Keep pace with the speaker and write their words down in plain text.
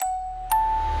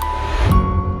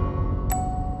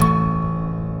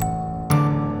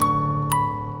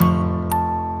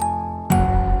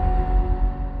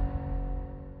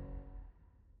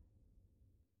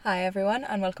Hi everyone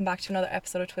and welcome back to another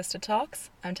episode of Twisted Talks.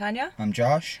 I'm Tanya. I'm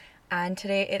Josh. And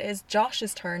today it is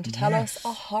Josh's turn to tell us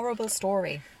a horrible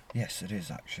story. Yes, it is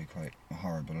actually quite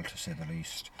horrible to say the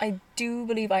least. I do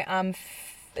believe I am...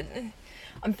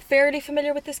 I'm fairly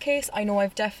familiar with this case. I know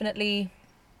I've definitely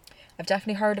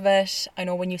heard of it. I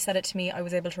know when you said it to me I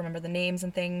was able to remember the names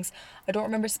and things. I don't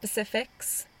remember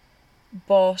specifics,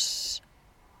 but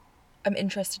I'm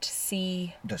interested to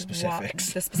see the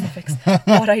specifics.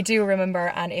 What I do remember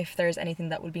and if there's anything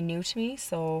that will be new to me.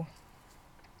 So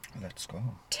let's go.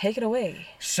 Take it away.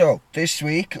 So this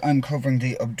week I'm covering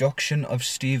the abduction of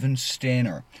Stephen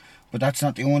Stayner. But that's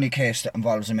not the only case that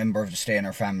involves a member of the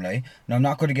Stayner family. Now, I'm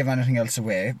not going to give anything else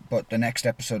away, but the next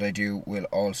episode I do will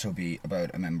also be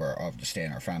about a member of the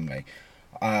Stayner family.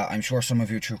 I'm sure some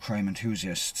of you true crime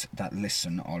enthusiasts that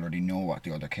listen already know what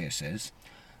the other case is.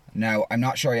 Now, I'm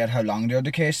not sure yet how long the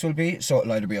other case will be, so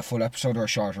it'll either be a full episode or a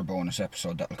shorter bonus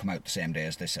episode that will come out the same day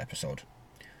as this episode.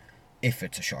 If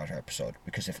it's a shorter episode,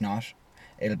 because if not,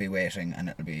 it'll be waiting and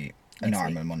it'll be a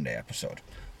normal Monday episode.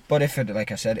 But if it,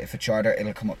 like I said, if it's shorter,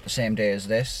 it'll come up the same day as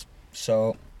this.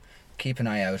 So keep an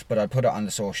eye out. But I'll put it on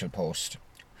the social post,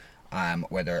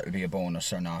 whether it'll be a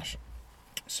bonus or not.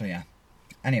 So yeah.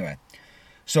 Anyway,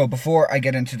 so before I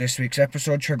get into this week's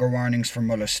episode, trigger warnings for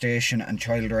molestation and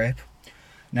child rape.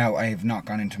 Now, I have not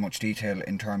gone into much detail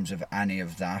in terms of any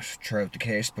of that throughout the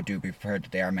case, but do be prepared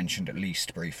that they are mentioned at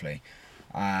least briefly.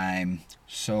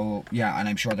 So yeah, and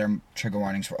I'm sure there are trigger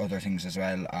warnings for other things as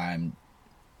well.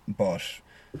 But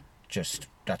just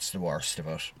that's the worst of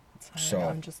it. Sorry, so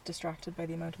I'm just distracted by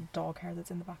the amount of dog hair that's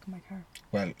in the back of my car.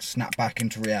 Well, snap back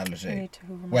into reality. I need to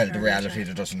hoover my Well, car the reality later.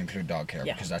 that doesn't include dog hair,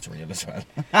 because that's real as well.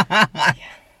 Yeah.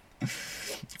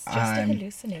 It's just a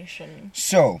hallucination.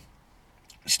 So,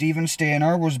 Stephen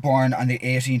Stayner was born on the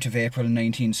 18th of April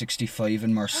 1965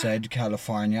 in Merced,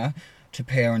 California, to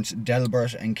parents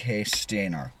Delbert and Kay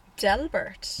Stayner.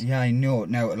 Delbert? Yeah, I know.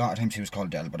 Now, a lot of times he was called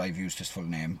Del, but I've used his full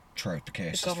name throughout the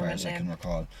case as far as I can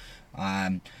recall.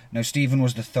 Now, Stephen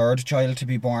was the third child to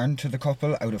be born to the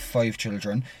couple out of 5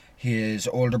 children. His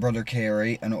older brother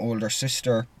Carey, an older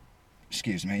sister,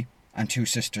 and 2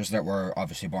 sisters that were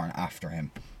obviously born after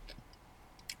him.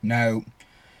 Now,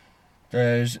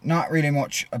 there's not really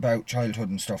much about childhood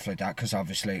and stuff like that, because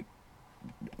obviously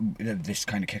this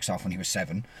kind of kicks off when he was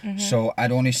 7. Mm-hmm. So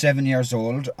at only 7 years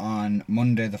old, on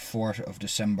Monday the 4th of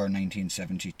December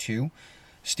 1972,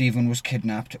 Stephen was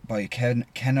kidnapped by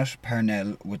Kenneth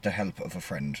Parnell with the help of a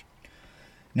friend.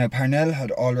 Now, Parnell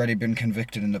had already been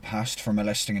convicted in the past for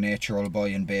molesting an 8-year-old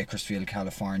boy in Bakersfield,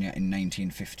 California in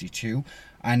 1952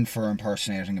 and for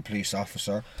impersonating a police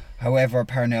officer. However,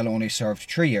 Parnell only served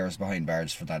 3 years behind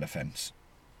bars for that offence.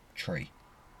 3.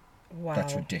 Wow.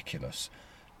 That's ridiculous.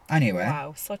 Anyway.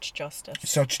 Wow, such justice.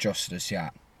 Such justice, yeah.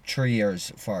 3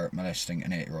 years for molesting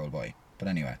an 8-year-old boy. But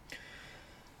anyway.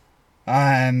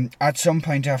 At some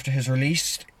point after his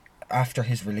release,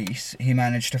 he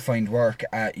managed to find work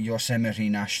at Yosemite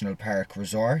National Park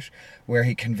Resort, where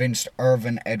he convinced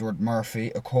Irvin Edward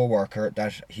Murphy, a co-worker,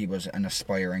 that he was an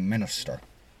aspiring minister.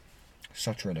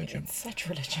 Such religion. It's such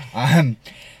religion.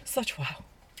 Such wow.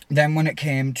 Then when it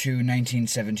came to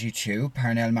 1972,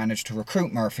 Parnell managed to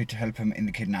recruit Murphy to help him in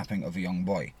the kidnapping of a young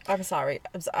boy. I'm sorry.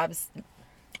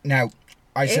 Now,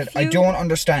 I said, I don't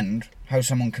understand how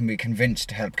someone can be convinced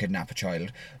to help kidnap a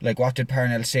child. Like, what did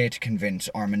Parnell say to convince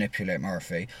or manipulate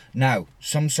Murphy? Now,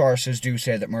 some sources do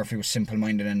say that Murphy was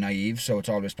simple-minded and naive, so it's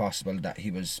always possible that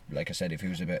he was, like I said, if he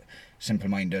was a bit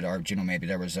simple-minded or, maybe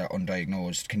there was an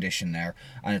undiagnosed condition there,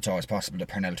 and it's always possible that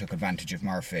Parnell took advantage of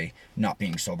Murphy not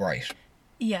being so bright.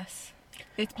 Yes.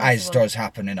 It's possible. As does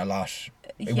happen in a lot.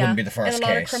 It wouldn't be the first case. In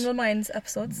a lot of Criminal Minds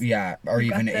episodes. Yeah, or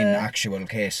even in actual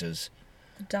cases.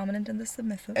 The dominant and the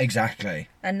submissive. Exactly.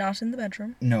 And not in the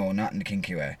bedroom. No, not in the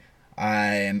kinky way.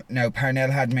 Now,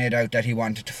 Parnell had made out that he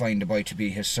wanted to find the boy to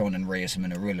be his son and raise him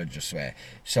in a religious way.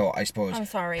 So, I suppose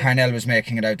Parnell was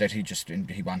making it out that he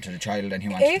wanted a child and he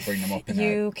wanted to bring them up in a whatever.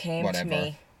 If you came to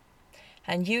me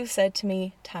and you said to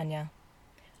me, Tanya,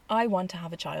 I want to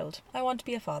have a child. I want to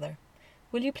be a father.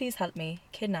 Will you please help me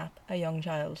kidnap a young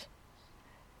child?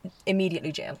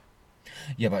 Immediately jail.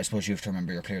 Yeah, but I suppose you have to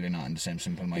remember you're clearly not in the same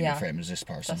simple-minded frame as this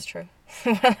person. That's true.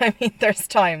 Well, I mean, there's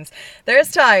times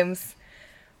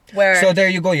where... So there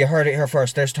you go, you heard it here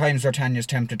first. There's times where Tanya's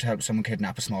tempted to help someone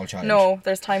kidnap a small child. No,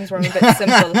 there's times where I'm a bit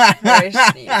simple.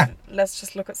 Right? Let's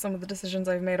just look at some of the decisions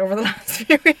I've made over the last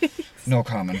few weeks. No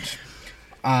comment.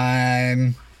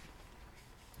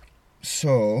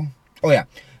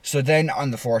 So then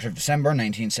on the 4th of December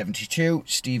 1972,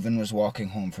 Stephen was walking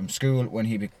home from school when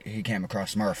he came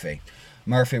across Murphy.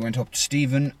 Murphy went up to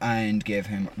Stephen and gave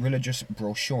him religious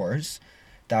brochures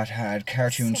that had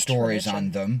cartoon Such stories religion.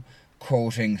 on them,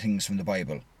 quoting things from the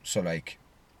Bible. So, like,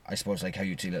 I suppose like how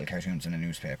you'd see little cartoons in a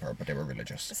newspaper, but they were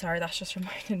religious. Sorry, that's just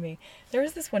reminded me. There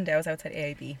was this one day I was outside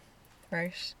AIB,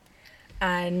 right?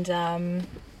 And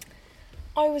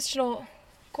I was,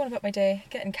 going about my day,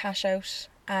 getting cash out,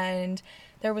 and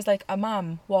there was like a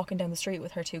mum walking down the street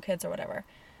with her 2 kids or whatever.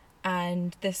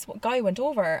 And this guy went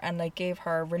over and like gave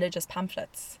her religious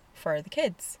pamphlets for the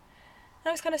kids. And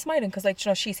I was kind of smiling because, like,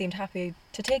 she seemed happy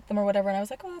to take them or whatever. And I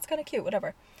was like, oh, that's kind of cute,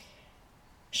 whatever.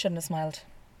 Shouldn't have smiled.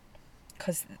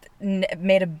 Because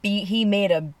he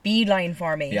made a beeline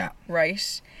for me. Yeah.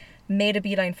 Right? Made a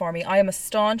beeline for me. I am a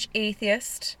staunch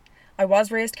atheist. I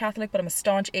was raised Catholic, but I'm a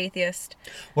staunch atheist.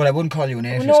 Well, I wouldn't call you an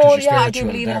atheist No, because you're yeah, spiritual. I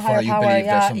do believe in a Therefore, higher you power. believe there's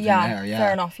Yeah, something yeah, there. Yeah,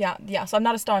 fair enough. Yeah. So I'm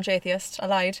not a staunch atheist. I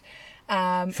lied.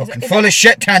 Fucking full of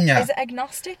shit, Tanya. Is it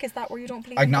agnostic? Is that where you don't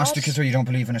believe Agnostic in is where you don't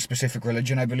believe in a specific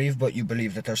religion, I believe, but you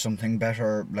believe that there's something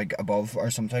better, like above or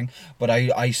something. But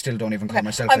I still don't even call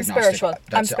myself I'm agnostic. spiritual.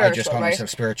 I just call right? myself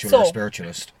spiritual So, or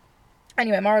spiritualist.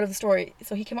 Anyway, moral of the story.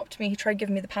 So he came up to me, he tried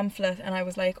giving me the pamphlet, and I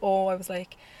was like,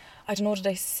 I don't know, did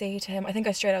I say to him? I think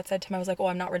I straight out said to him, I was like,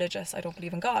 I'm not religious, I don't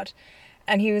believe in God.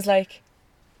 And he was like,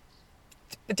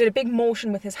 did a big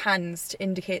motion with his hands to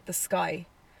indicate the sky.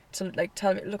 To like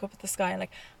tell me, look up at the sky, and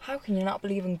like, how can you not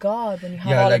believe in God when you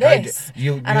have all of this?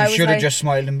 You should have just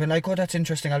smiled and been like, oh, that's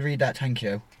interesting, I'll read that, thank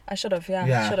you. I should have,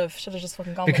 yeah. Should have just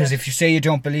fucking gone because with if you say you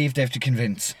don't believe, they have to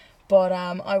convince. But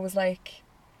I was like,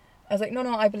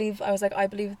 no, I believe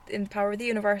in the power of the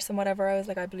universe and whatever. I was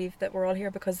like, I believe that we're all here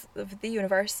because of the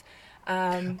universe.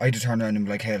 I'd have turned around and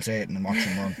be like, Hail Satan, and watch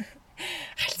him run.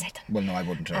 Hail Satan. Well, no, I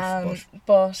wouldn't have,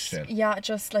 but still. Yeah,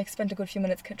 just like spent a good few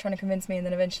minutes trying to convince me, and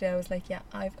then eventually I was like, yeah,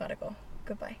 I've got to go.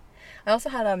 Goodbye. I also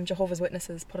had Jehovah's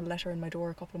Witnesses put a letter in my door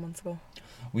a couple of months ago.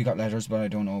 We got letters, but I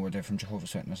don't know were they from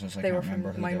Jehovah's Witnesses. I can't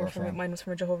remember who they were from. Mine was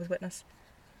from a Jehovah's Witness.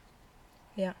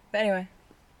 Yeah, but anyway,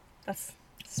 that's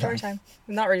story time.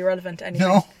 Not really relevant to anything.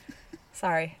 No.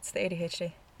 Sorry, it's the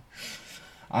ADHD.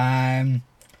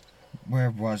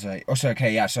 Where was I? Oh, so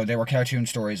okay, yeah. So there were cartoon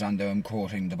stories on them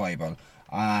quoting the Bible.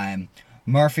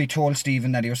 Murphy told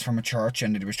Stephen that he was from a church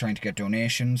and that he was trying to get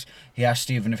donations. He asked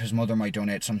Stephen if his mother might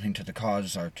donate something to the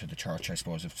cause, or to the church, I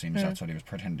suppose, it seems that's what he was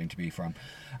pretending to be from.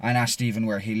 And asked Stephen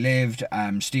where he lived.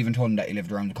 Stephen told him that he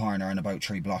lived around the corner and about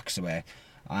 3 blocks away.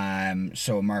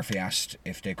 So Murphy asked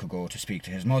if they could go to speak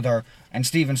to his mother, and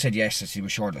Stephen said yes, as he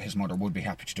was sure that his mother would be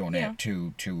happy to donate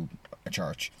to a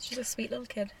church. She's a sweet little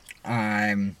kid.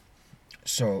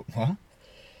 So what?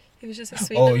 He was just a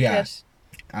sweet little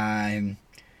kid.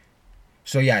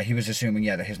 So yeah, he was assuming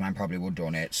that his man probably would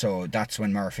donate. So that's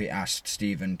when Murphy asked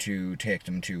Stephen to take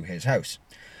them to his house.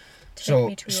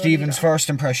 So Stephen's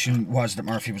first impression was that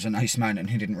Murphy was a nice man,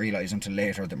 and he didn't realise until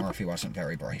later that Murphy wasn't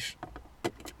very bright.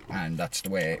 And that's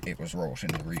the way it was wrote in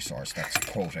the resource. That's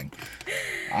quoting.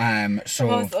 What's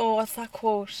that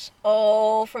quote?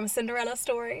 Oh, from Cinderella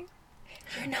story.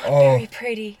 You're not very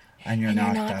pretty. And you're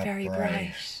not that very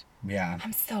bright. Yeah.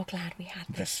 I'm so glad we had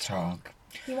this talk.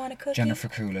 You want a cookie? Jennifer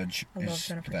Coolidge I love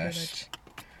Jennifer best.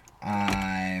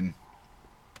 Coolidge.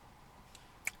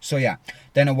 So yeah,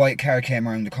 then a white car came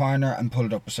around the corner and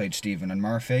pulled up beside Stephen and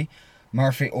Murphy.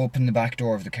 Murphy opened the back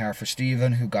door of the car for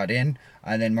Stephen, who got in,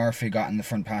 and then Murphy got in the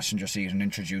front passenger seat and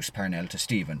introduced Parnell to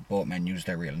Stephen. Both men used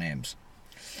their real names.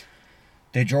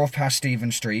 They drove past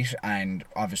Stephen Street, and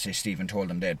obviously Stephen told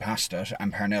them they'd passed it,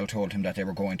 and Parnell told him that they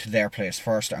were going to their place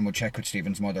first and would check with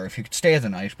Stephen's mother if he could stay the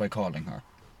night by calling her.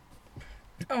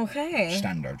 Okay.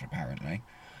 Standard, apparently.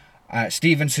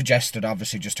 Stephen suggested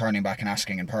obviously just turning back and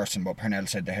asking in person, but Parnell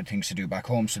said they had things to do back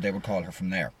home, so they would call her from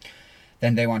there.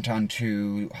 Then they went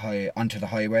onto the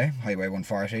highway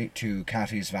 140, to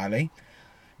Cathy's Valley.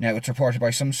 Now, it's reported by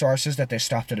some sources that they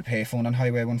stopped at a payphone on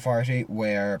Highway 140,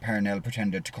 where Parnell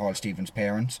pretended to call Stephen's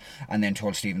parents, and then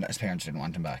told Stephen that his parents didn't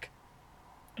want him back.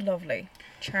 Lovely.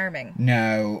 Charming.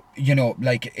 Now,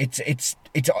 like, it's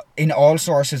in all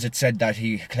sources it said that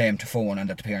he claimed to phone and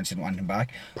that the parents didn't want him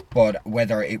back, but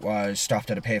whether it was stopped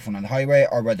at a payphone on the highway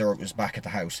or whether it was back at the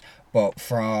house. But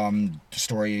from the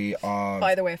story of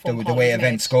the way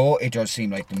events go, it does seem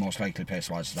like the most likely place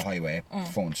was the highway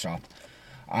phone stop.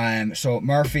 So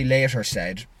Murphy later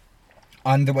said,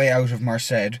 on the way out of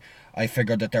Merced, I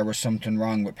figured that there was something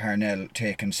wrong with Parnell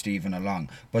taking Stephen along.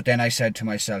 But then I said to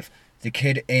myself, the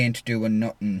kid ain't doing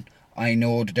nothing. I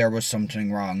knowed there was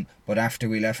something wrong, but after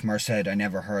we left Merced, I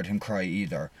never heard him cry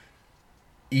either.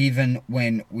 Even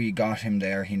when we got him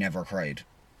there, he never cried.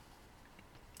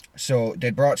 So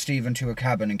they brought Stephen to a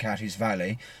cabin in Cathy's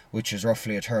Valley, which is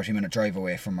roughly a 30-minute drive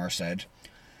away from Merced.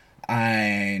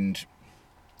 And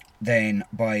then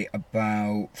by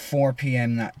about 4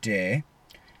 p.m. that day,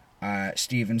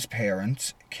 Stephen's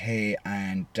parents, Kay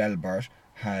and Delbert,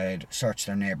 had searched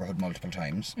their neighbourhood multiple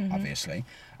times, obviously,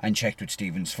 and checked with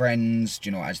Stephen's friends,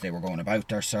 you know, as they were going about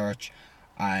their search.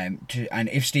 And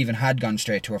if Stephen had gone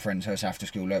straight to a friend's house after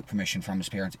school without permission from his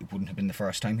parents, it wouldn't have been the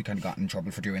first time. He kind of got in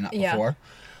trouble for doing that before.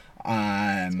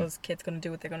 I suppose kids going to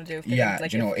do what they're going to do. If they Yeah,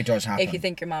 think, you know, it does happen. If you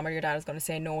think your mom or your dad is going to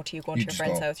say no to you going to your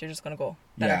friend's house, you're just going to go.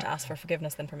 Better to ask for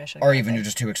forgiveness than permission. Or even you're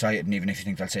just too excited, and even if you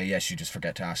think they'll say yes, you just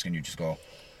forget to ask and you just go.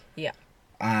 Yeah.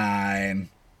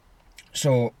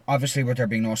 So, obviously, with there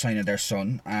being no sign of their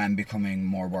son and becoming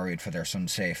more worried for their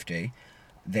son's safety,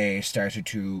 they started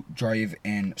to drive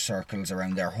in circles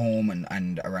around their home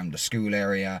and around the school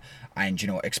area, and, you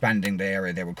know, expanding the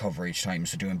area they would cover each time,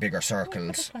 so doing bigger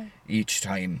circles each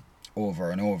time over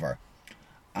and over.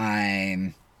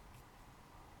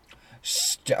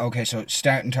 So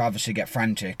starting to obviously get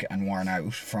frantic and worn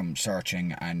out from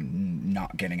searching and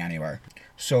not getting anywhere.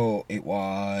 So it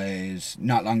was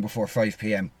not long before 5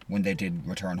 p.m. when they did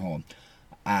return home,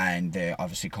 and they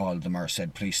obviously called the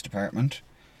Merced Police Department.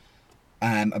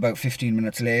 About 15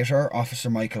 minutes later, Officer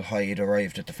Michael Hyde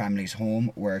arrived at the family's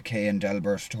home, where Kay and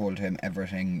Delbert told him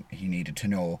everything he needed to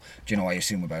know. Do you know, I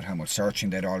assume about how much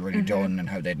searching they'd already done and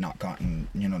how they'd not gotten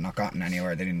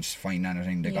anywhere. They didn't find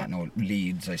anything. They got no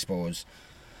leads, I suppose.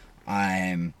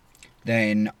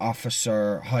 Then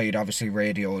Officer Hyde obviously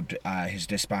radioed his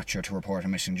dispatcher to report a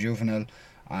missing juvenile,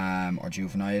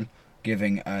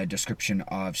 giving a description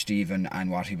of Stephen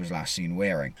and what he was last seen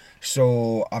wearing.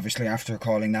 So, obviously, after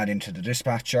calling that into the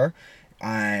dispatcher,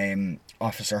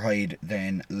 Officer Hyde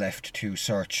then left to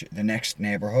search the next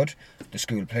neighbourhood, the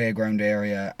school playground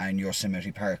area, and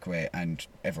Yosemite Parkway, and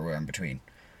everywhere in between.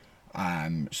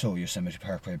 So, Yosemite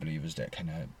Parkway, I believe, is the kind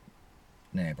of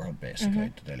neighbourhood,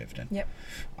 basically, that they lived in. Yep.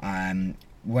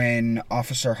 When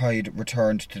Officer Hyde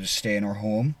returned to the Stayner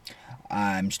home,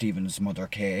 Stephen's mother,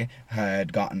 Kay,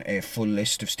 had gotten a full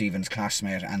list of Stephen's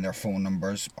classmate and their phone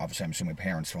numbers. Obviously, I'm assuming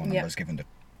parents' phone numbers, given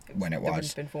when it was. There would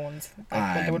have been phones.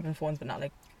 There would have been phones, but not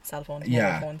like cell phones,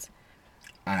 mobile phones.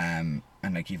 And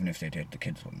like even if they did, the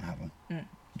kids wouldn't have them.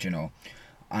 Do you know?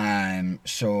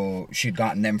 So she'd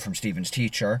gotten them from Stephen's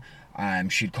teacher.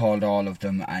 She'd called all of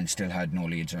them and still had no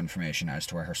leads or information as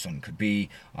to where her son could be.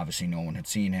 Obviously, no one had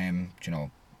seen him. Do you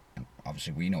know?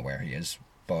 Obviously, we know where he is,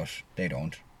 but they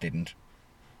didn't.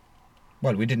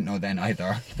 Well, we didn't know then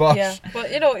either. But yeah,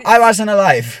 but you know, I wasn't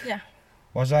alive. Yeah.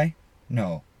 Was I?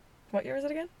 No. What year was it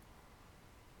again?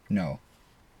 No.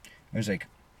 It was like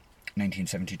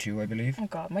 1972, I believe. Oh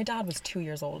God, my dad was 2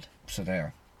 years old. So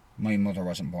there. My mother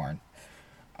wasn't born.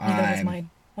 Neither was mine.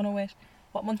 Oh no, wait.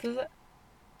 What month is it?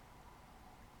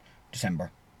 December.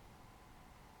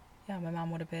 Yeah, my mum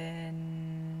would have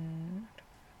been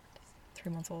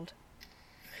 3 months old.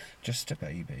 Just a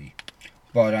baby.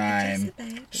 But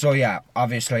so yeah,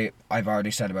 obviously I've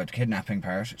already said about the kidnapping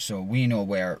part, so we know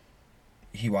where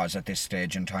he was at this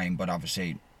stage in time, but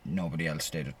obviously nobody else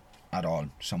did it at all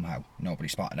somehow. Nobody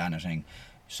spotted anything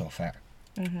so far.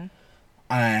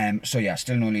 So yeah,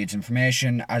 still no leads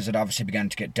information, as it obviously began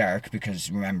to get dark,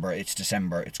 because remember, it's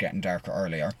December, it's getting darker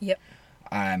earlier. Yep.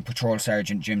 Patrol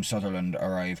Sergeant Jim Sutherland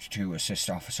arrived to assist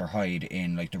Officer Hyde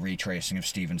in like the retracing of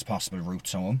Stephen's possible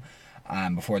routes home,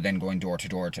 before then going door to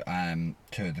door to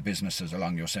the businesses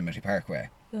along Yosemite Parkway.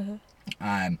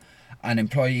 An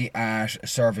employee at a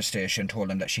service station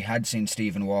told him that she had seen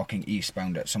Stephen walking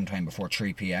eastbound at some time before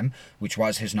 3 p.m, which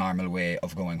was his normal way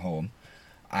of going home.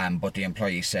 But the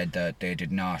employee said that they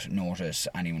did not notice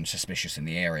anyone suspicious in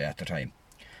the area at the time.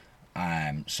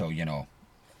 So, you know,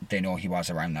 they know he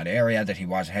was around that area, that he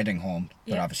was heading home,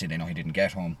 but obviously they know he didn't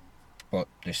get home. But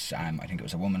this, I think it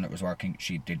was a woman that was working,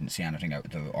 she didn't see anything out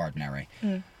of the ordinary.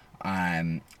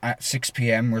 At 6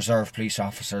 p.m, reserve police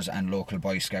officers and local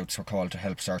Boy Scouts were called to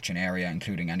help search an area,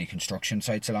 including any construction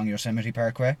sites along Yosemite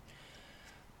Parkway.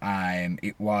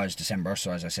 It was December,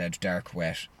 so as I said, dark,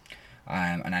 wet,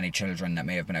 and any children that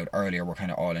may have been out earlier were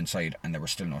kind of all inside, and there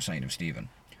was still no sign of Stephen.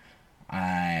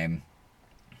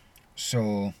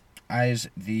 So, as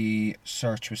the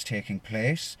search was taking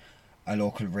place, a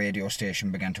local radio station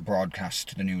began to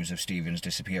broadcast the news of Stephen's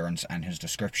disappearance and his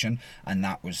description, and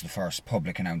that was the first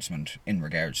public announcement in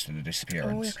regards to the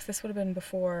disappearance. Oh, yeah, 'cause this would have been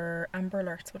before Amber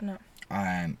Alerts, wouldn't it?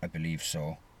 I believe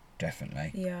so,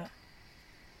 definitely. Yeah.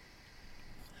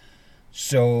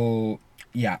 So,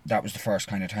 yeah, that was the first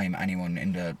kind of time anyone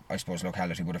in the, I suppose,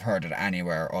 locality would have heard it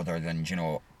anywhere other than, you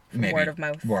know, maybe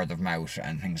word of mouth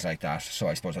and things like that. So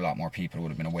I suppose a lot more people would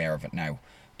have been aware of it now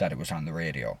that it was on the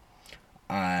radio.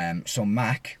 So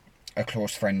Mac, a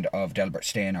close friend of Delbert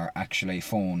Stayner, actually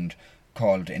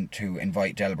called in to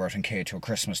invite Delbert and Kay to a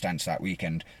Christmas dance that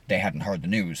weekend. They hadn't heard the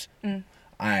news.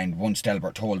 And once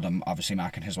Delbert told them, obviously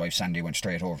Mac and his wife Sandy went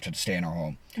straight over to the Stayner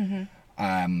home.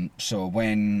 So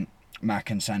when Mac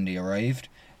and Sandy arrived,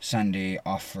 Sandy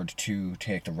offered to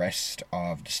take the rest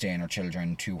of the Stayner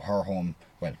children to her home,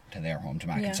 well, to their home, to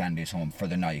Mac and Sandy's home for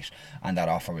the night, and that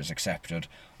offer was accepted.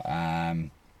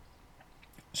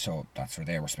 So that's where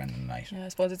they were spending the night. Yeah, I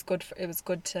suppose it was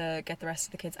good to get the rest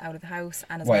of the kids out of the house,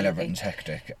 and as While well, everything's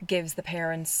hectic, gives the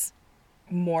parents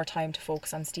more time to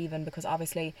focus on Stephen, because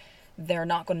obviously they're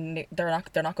not going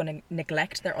to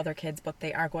neglect their other kids, but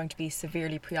they are going to be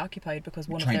severely preoccupied because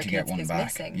one trying of to their get kids one is back.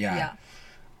 missing. Yeah.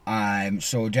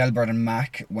 So Delbert and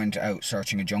Mac went out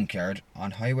searching a junkyard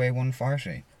on Highway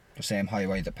 140, the same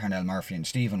highway that Parnell, Murphy and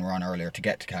Stephen were on earlier to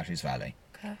get to Cathy's Valley.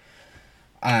 Okay.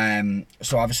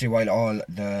 So obviously while all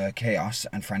the chaos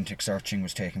and frantic searching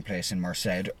was taking place in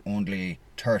Merced, only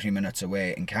 30 minutes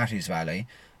away in Cathy's Valley,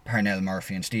 Parnell,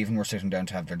 Murphy and Stephen were sitting down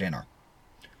to have their dinner.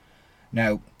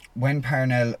 Now, when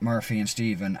Parnell, Murphy and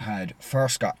Stephen had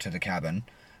first got to the cabin,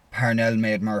 Parnell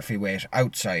made Murphy wait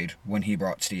outside when he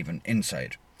brought Stephen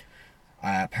inside.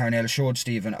 Parnell showed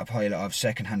Stephen a pile of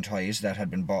second-hand toys that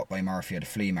had been bought by Murphy at a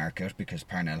flea market, because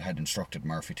Parnell had instructed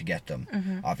Murphy to get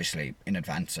them, obviously in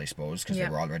advance, I suppose, because they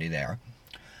were already there.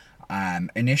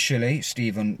 Initially,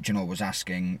 Stephen, was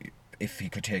asking if he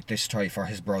could take this toy for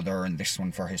his brother and this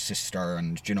one for his sister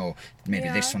and, maybe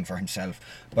this one for himself.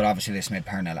 But obviously this made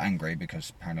Parnell angry,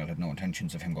 because Parnell had no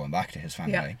intentions of him going back to his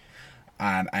family.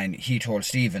 And he told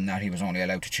Stephen that he was only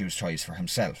allowed to choose toys for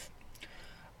himself.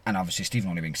 And obviously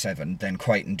Stephen, only being 7, then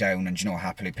quietened down and,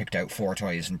 happily picked out 4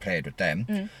 toys and played with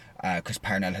them. Because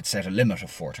Parnell had set a limit of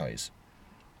 4 toys.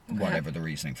 Okay. Whatever the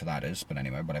reasoning for that is. But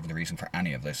anyway, whatever the reason for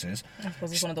any of this is. I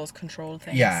suppose it's one of those control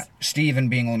things. Yeah. Stephen,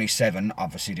 being only 7,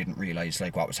 obviously didn't realise,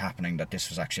 what was happening, that this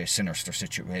was actually a sinister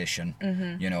situation,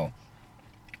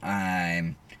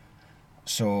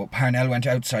 So Parnell went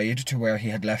outside to where he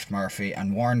had left Murphy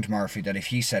and warned Murphy that if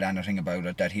he said anything about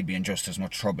it, that he'd be in just as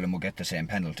much trouble and would get the same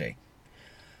penalty.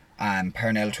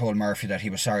 Parnell told Murphy that he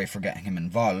was sorry for getting him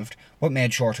involved, but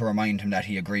made sure to remind him that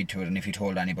he agreed to it, and if he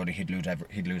told anybody, he'd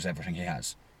lose everything he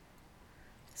has.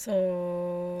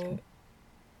 So,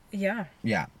 yeah.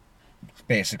 Yeah.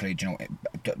 Basically,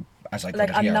 as I put it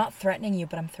here. I'm not threatening you,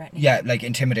 but I'm threatening you. you.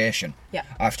 Intimidation. Yeah.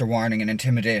 After warning and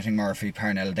intimidating Murphy,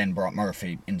 Parnell then brought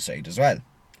Murphy inside as well.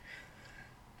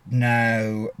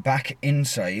 Now, back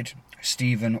inside,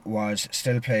 Stephen was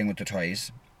still playing with the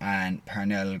toys, and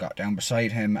Parnell got down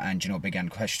beside him and, began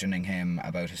questioning him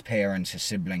about his parents, his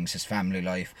siblings, his family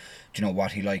life,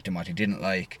 what he liked and what he didn't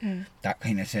like, that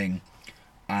kind of thing.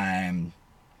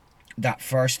 That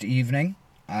first evening,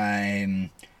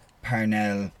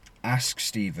 Parnell asked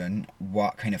Stephen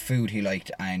what kind of food he liked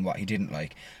and what he didn't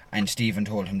like, and Stephen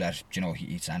told him that, he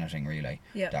eats anything really,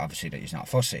 that obviously that he's not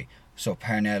fussy. So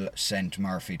Parnell sent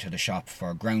Murphy to the shop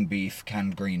for ground beef,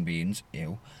 canned green beans,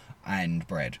 and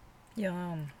bread.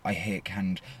 Yum. I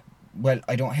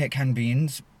don't hate canned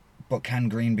beans, but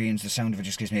canned green beans, the sound of it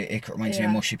just gives me ick. It reminds me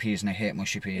of mushy peas, and I hate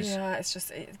mushy peas. Yeah,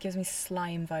 it gives me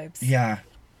slime vibes. Yeah,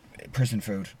 prison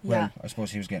food. Well, I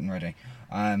suppose he was getting ready.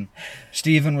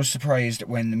 Stephen was surprised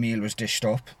when the meal was dished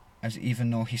up, as even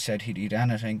though he said he'd eat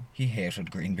anything, he hated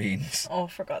green beans. Oh,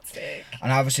 for God's sake.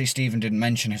 And obviously Stephen didn't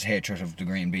mention his hatred of the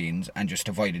green beans and just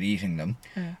avoided eating them,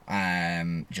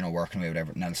 working away with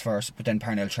everything else first. But then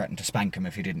Parnell threatened to spank him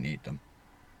if he didn't eat them.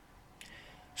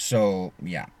 So,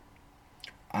 yeah.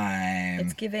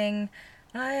 It's giving,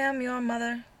 I am your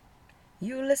mother,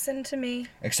 you listen to me.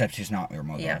 Except he's not your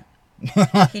mother. Yeah.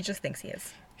 He just thinks he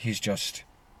is. He's just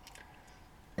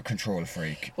a control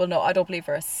freak. Well, no, I don't believe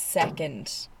for a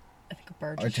second. I think a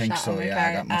bird just I think shat so, on my yeah,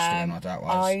 car. that must have been what that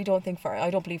was. I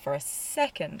don't believe for a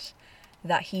second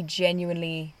that he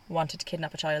genuinely wanted to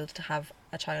kidnap a child to have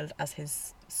a child as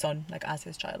his son, as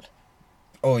his child.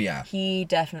 Oh, yeah. He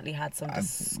definitely had some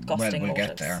disgusting we'll motives.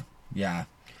 get there. Yeah.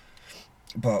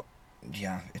 But,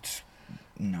 yeah, it's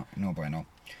no bueno.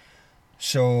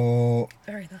 So...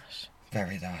 Very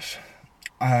that.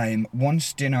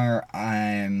 Once dinner,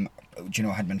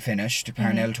 had been finished,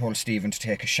 Parnell told Stephen to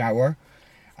take a shower,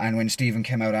 and when Stephen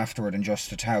came out afterward in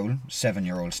just a towel,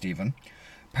 7-year-old Stephen,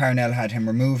 Parnell had him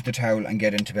remove the towel and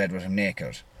get into bed with him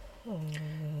naked.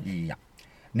 Yeah.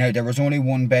 Now, there was only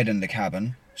one bed in the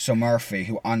cabin, so Murphy,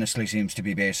 who honestly seems to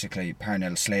be basically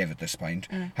Parnell's slave at this point,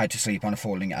 had to sleep on a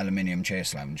folding aluminium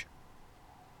chase lounge.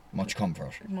 Much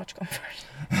comfort.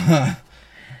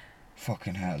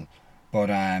 Fucking hell. But,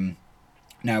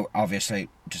 now, obviously,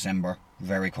 December,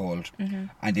 very cold,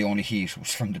 and the only heat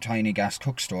was from the tiny gas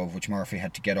cook stove, which Murphy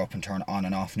had to get up and turn on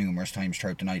and off numerous times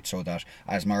throughout the night so that,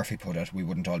 as Murphy put it, we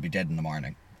wouldn't all be dead in the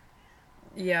morning.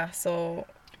 Yeah, so...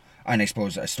 And I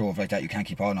suppose a stove like that you can't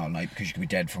keep on all night because you could be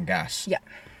dead from gas. Yeah.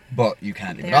 But you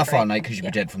can't leave They it are off all very night cold, because you'd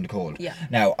yeah. be dead from the cold. Yeah.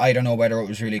 Now, I don't know whether it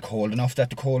was really cold enough that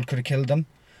the cold could have killed them,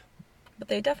 But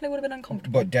they definitely would have been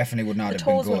uncomfortable. but definitely would not The have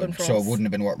been toes would have good, been so it froze. wouldn't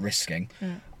have been worth risking.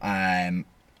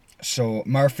 So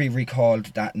Murphy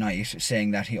recalled that night, saying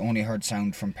that he only heard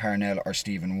sound from Parnell or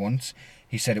Stephen once.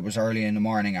 He said it was early in the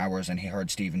morning hours and he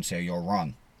heard Stephen say, "You're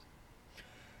wrong."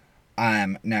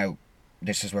 Now,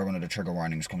 this is where one of the trigger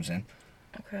warnings comes in.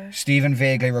 Okay. Stephen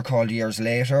vaguely recalled years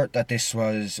later that this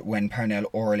was when Parnell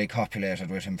orally copulated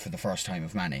with him for the first time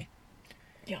of many.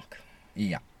 Yuck.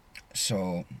 Yeah.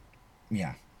 So,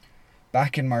 yeah.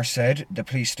 Back in Merced, the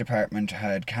police department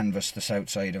had canvassed the south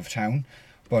side of town,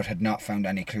 but had not found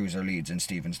any clues or leads in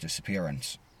Stephen's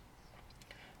disappearance.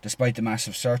 Despite the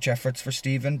massive search efforts for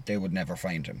Stephen, they would never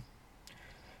find him.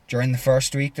 During the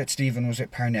first week that Stephen was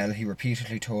with Parnell, he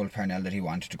repeatedly told Parnell that he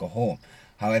wanted to go home.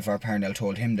 However, Parnell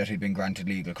told him that he'd been granted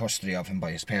legal custody of him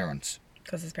by his parents.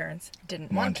 Because his parents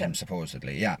didn't Want him,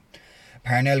 supposedly, yeah.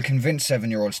 Parnell convinced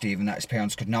 7-year-old Stephen that his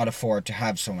parents could not afford to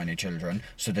have so many children,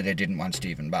 so that they didn't want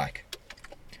Stephen back.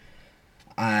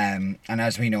 And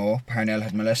as we know, Parnell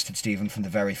had molested Stephen from the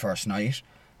very first night,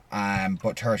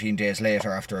 but 13 days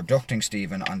later, after abducting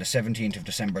Stephen on the 17th of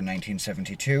December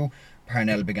 1972,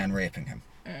 Parnell began raping him.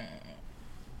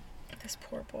 This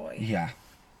poor boy. Yeah,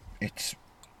 it's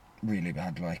really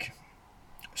bad, like.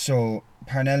 So,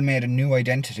 Parnell made a new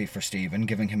identity for Stephen,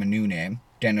 giving him a new name,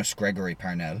 Dennis Gregory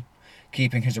Parnell,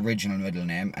 keeping his original middle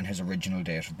name and his original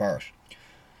date of birth.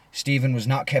 Stephen was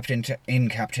not kept in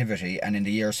captivity, and in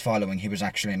the years following he was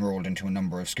actually enrolled into a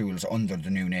number of schools under the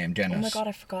new name Dennis. Oh my god,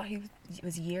 I forgot it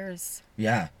was years.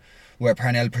 Yeah, where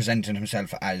Parnell presented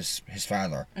himself as his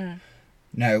father.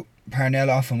 Now, Parnell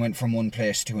often went from one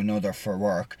place to another for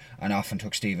work and often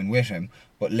took Stephen with him,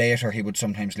 but later he would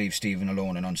sometimes leave Stephen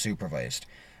alone and unsupervised.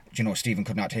 You know, Stephen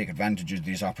could not take advantage of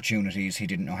these opportunities, he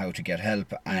didn't know how to get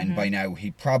help, and by now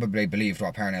he probably believed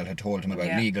what Parnell had told him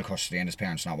about legal custody and his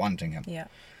parents not wanting him. Yeah.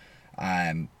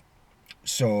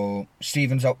 So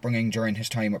Stephen's upbringing during his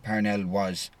time with Parnell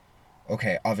was,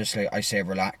 okay, obviously I say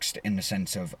relaxed in the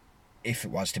sense of if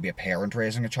it was to be a parent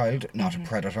raising a child, not a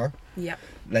predator. Yeah.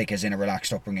 Like as in a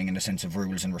relaxed upbringing in the sense of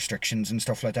rules and restrictions and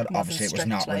stuff like that. Wasn't Obviously it was strict,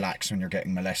 not like. relaxed when you're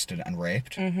getting molested and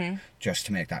raped. Just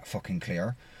to make that fucking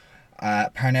clear.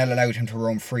 Parnell allowed him to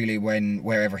roam freely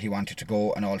wherever he wanted to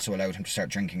go, and also allowed him to start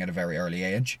drinking at a very early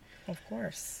age. Of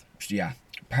course. Yeah.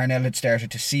 Parnell had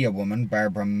started to see a woman,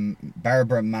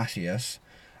 Barbara Matthias,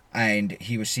 and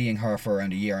he was seeing her for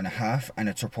around a year and a half, and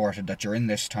it's reported that during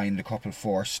this time the couple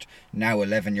forced now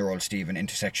 11-year-old Stephen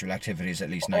into sexual activities at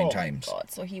least 9 times. Oh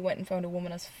god, so he went and found a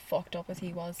woman as fucked up as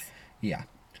he was. Yeah.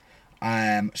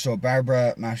 So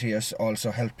Barbara Matthias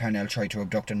also helped Parnell try to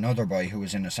abduct another boy who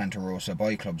was in the Santa Rosa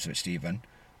Boys Club with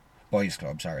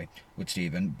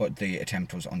Stephen, but the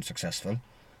attempt was unsuccessful.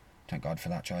 Thank God for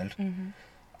that child.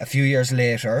 A few years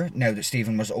later, now that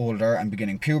Stephen was older and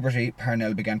beginning puberty,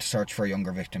 Parnell began to search for a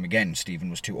younger victim again. Stephen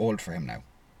was too old for him now.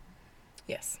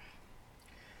 Yes.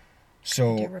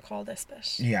 So, I do recall this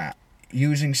bit. yeah,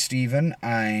 using Stephen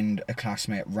and a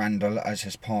classmate Randall as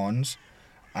his pawns,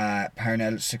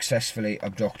 Parnell successfully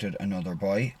abducted another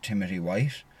boy, Timothy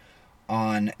White,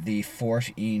 on the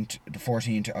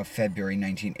 14th of February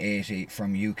 1980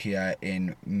 from Ukiah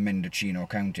in Mendocino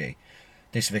County.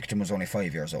 This victim was only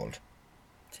 5 years old.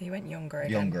 So he went younger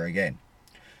again.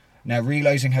 Now,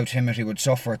 realising how Timothy would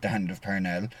suffer at the hand of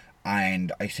Parnell,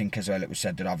 and I think as well it was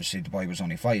said that obviously the boy was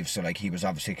only 5, so like he was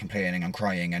obviously complaining and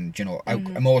crying and, you know,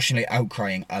 emotionally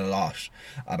outcrying a lot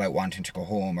about wanting to go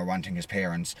home or wanting his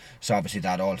parents. So obviously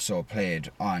that also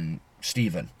played on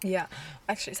Stephen. Yeah.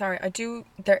 Actually, sorry,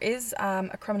 there is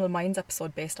a Criminal Minds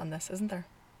episode based on this, isn't there?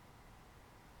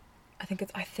 I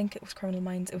think it was Criminal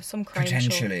Minds. It was some crime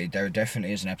Potentially, show. there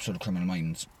definitely is an episode of Criminal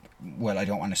Minds. Well, I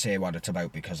don't want to say what it's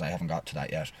about because I haven't got to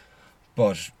that yet.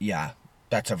 But yeah,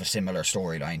 that's of a similar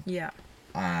storyline. Yeah.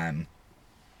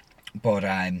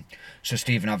 So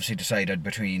Stephen obviously decided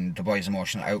between the boy's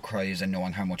emotional outcries and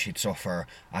knowing how much he'd suffer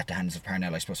at the hands of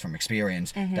Parnell, I suppose from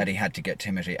experience, that he had to get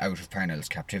Timothy out of Parnell's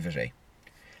captivity.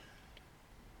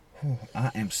 Whew, I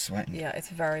am sweating. Yeah, it's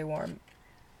very warm.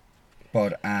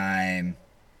 But,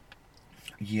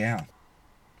 yeah.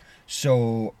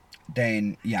 So,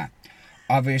 then, yeah.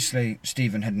 Obviously,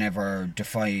 Stephen had never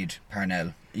defied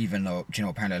Parnell, even though, you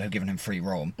know, Parnell had given him free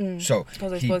roam. So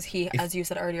because I suppose he, as you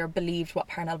said earlier, believed what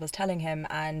Parnell was telling him,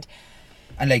 and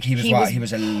like he was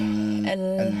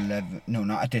 11. No,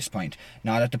 not at this point.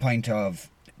 Not at the point of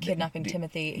kidnapping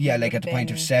Timothy. Yeah, like at the point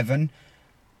of 7.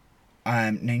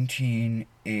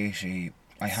 1980.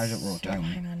 I had it wrote down.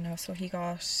 Hang on now. So he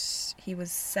was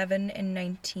 7 in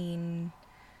 19.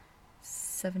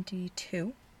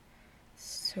 72.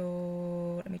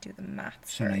 So let me do the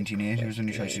maths. So 1980 was when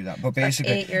he tried to do that. But That's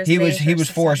basically, 8 years he was later,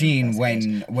 so 14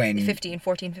 7 when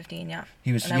 14, yeah.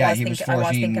 he was And I he was thinking- I was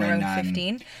 14 thinking when around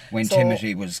 15. when So-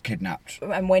 Timothy was kidnapped.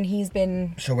 And when he's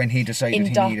been So when he decided he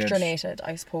needed indoctrinated,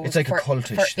 I suppose. It's like a for,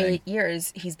 cultish for thing. 8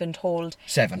 years, he's been told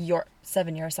 7.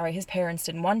 7 years. Sorry, his parents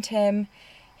didn't want him.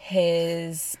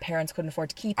 His parents couldn't afford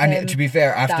to keep And him. to be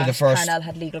fair, after that the first Parnell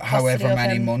had legal custody however of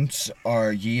many him. months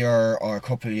or year or a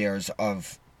couple of years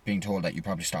of being told that, you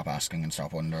probably stop asking and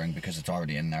stop wondering because it's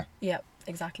already in there. Yeah,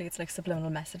 exactly. It's like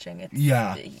subliminal messaging. It's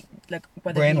Yeah. like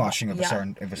whether Brainwashing he, of a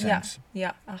certain of a sense.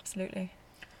 Yeah, absolutely.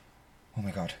 Oh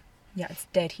my god. Yeah, it's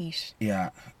dead heat.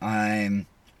 Yeah.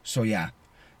 So yeah,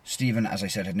 Stephen, as I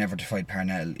said, had never defied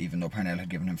Parnell, even though Parnell had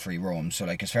given him free roam. So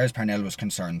like, as far as Parnell was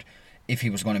concerned, if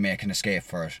he was going to make an escape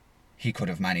for it, he could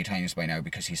have many times by now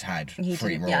because he's had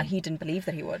free roam. Yeah, he didn't believe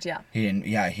that he would. Yeah.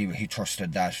 He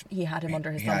trusted that He had him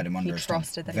under his he thumb. had him under he his thumb.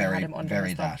 trusted that Very, he had him under very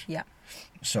his thumb. that. Yeah.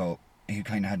 So he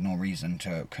kind of had no reason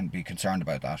to be concerned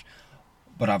about that.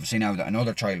 But obviously now that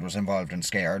another child was involved and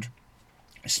scared,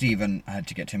 Stephen had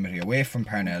to get Timothy away from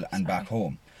Parnell and back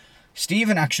home.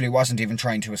 Stephen actually wasn't even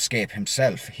trying to escape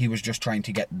himself. He was just trying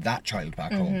to get that child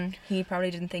back home. He probably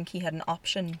didn't think he had an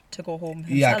option to go home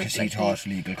himself. Yeah, because he thought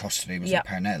legal custody was at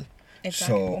Parnell.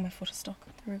 Exactly. So, oh, my foot is stuck.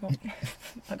 There we go.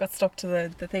 I got stuck to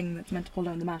the thing that's meant to pull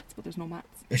down the mats, but there's no mats.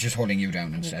 it's just holding you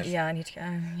down instead. Yeah, I need to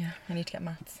get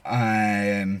mats.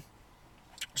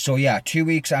 So yeah, 2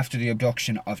 weeks after the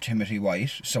abduction of Timothy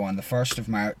White, so on the 1st of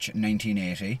March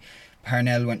 1980,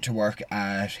 Parnell went to work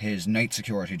at his night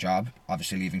security job,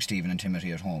 obviously leaving Stephen and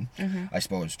Timothy at home. I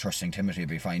suppose trusting Timothy would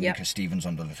be fine because Stephen's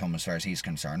under the thumb as far as he's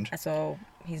concerned. So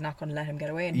he's not going to let him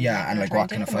get away. And And like, what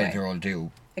can a 5-year-old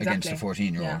do against a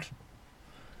 14-year-old?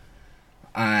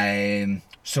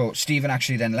 So Stephen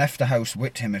actually then left the house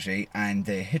with Timothy and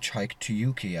they hitchhiked to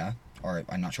Ukiah, or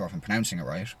I'm not sure if I'm pronouncing it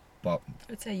right, but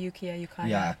I'd say Ukiah.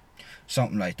 yeah,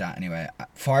 something like that anyway,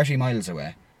 40 miles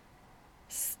away.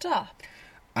 Stop.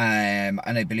 And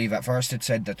I believe at first it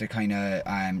said that the kind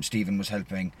of Stephen was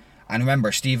helping, and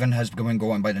remember Stephen has been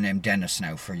going by the name Dennis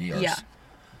now for years.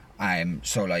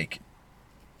 So like,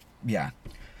 yeah,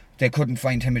 they couldn't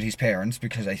find Timothy's parents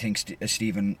because I think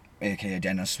Stephen, aka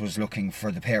Dennis, was looking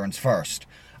for the parents first,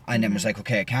 and then was like,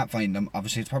 okay, I can't find them.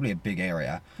 Obviously, it's probably a big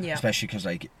area, especially because,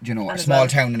 like, you know, And a as small well-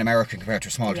 town in America compared to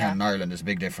a small town in Ireland is a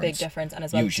big difference. Big difference. And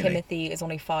as well, Usually. Timothy is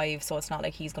only 5, so it's not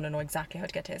like he's going to know exactly how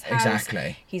to get to his house.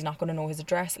 Exactly. He's not going to know his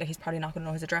address. Like, he's probably not going to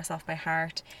know his address off by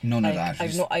heart. None of Like, that.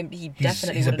 he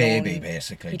definitely he's a would have baby, known,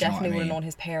 basically. He do you know what definitely I would have mean? known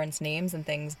his parents' names and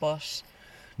things, but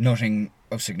Nothing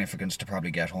of significance to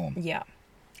probably get home. yeah.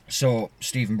 So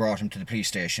Stephen brought him to the police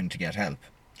station to get help.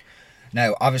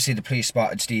 Now, obviously, the police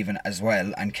spotted Stephen as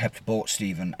well and kept both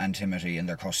Stephen and Timothy in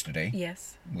their custody.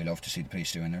 Yes. We love to see the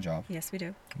police doing their job. Yes, we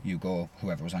do. You go,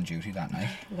 whoever was on duty that night.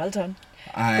 Well done.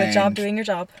 And Good job doing your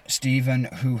job. Stephen,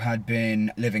 who had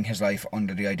been living his life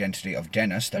under the identity of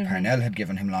Dennis that Parnell had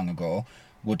given him long ago,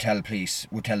 would tell the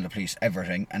police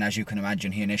everything. And as you can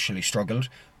imagine, he initially struggled,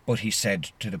 but he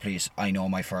said to the police, "I know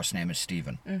my first name is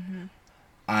Stephen."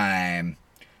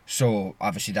 So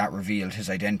obviously that revealed his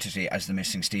identity as the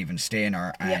missing Stephen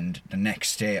Stayner, and the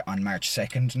next day on March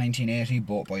 2nd, 1980,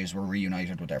 both boys were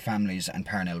reunited with their families and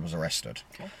Parnell was arrested.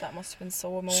 Oh, that must have been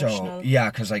so emotional. So,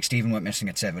 yeah, because like Stephen went missing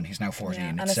at 7, he's now 14,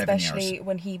 And it's 7 especially years.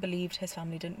 when he believed his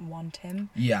family didn't want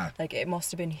him. Yeah. Like, it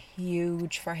must have been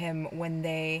huge for him when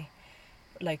they,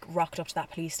 like, rocked up to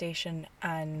that police station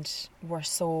and were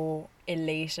so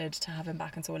elated to have him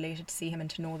back and so elated to see him and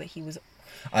to know that he was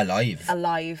Alive.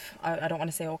 I don't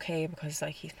want to say okay because,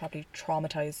 like, he's probably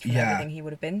traumatized from everything he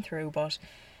would have been through, but,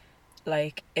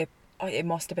 like, it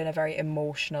must have been a very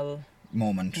emotional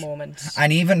moment.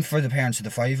 And even for the parents of the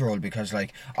 5-year-old, because,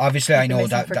 like, obviously I know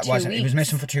that wasn't, he was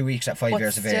missing for 2 weeks at 5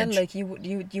 years of age. Like, you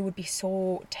would be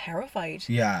so terrified.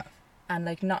 Yeah. And,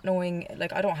 like, not knowing,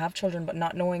 like, I don't have children, but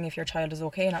not knowing if your child is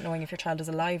okay, not knowing if your child is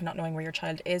alive, not knowing where your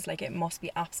child is, like, it must be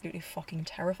absolutely fucking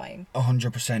terrifying.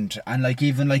 100%. And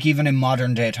even in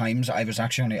modern day times, I was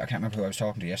actually I can't remember who I was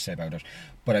talking to yesterday about it,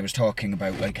 but I was talking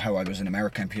about, like, how I was in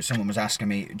America and someone was asking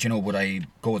me, do you know, would I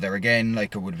go there again?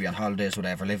 Like, or would I be on holidays? Would I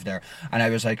ever live there? And I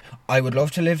was like, I would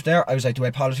love to live there. I was like, the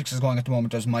way politics is going at the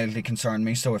moment does mildly concern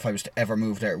me, so if I was to ever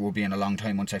move there, it would be in a long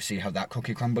time once I see how that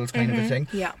cookie crumbles kind of a thing.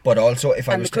 Yeah. But also, if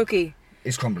I was the cookie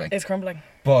is crumbling. It's crumbling.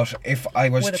 But if I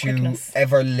was With a to quickness.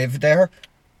 ever live there,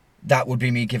 that would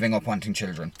be me giving up wanting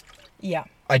children. Yeah.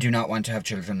 I do not want to have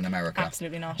children in America.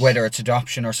 Absolutely not. Whether it's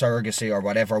adoption or surrogacy or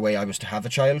whatever way I was to have a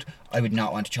child, I would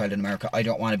not want a child in America. I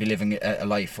don't want to be living a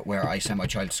life where I send my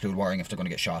child to school worrying if they're going to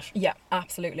get shot. Yeah,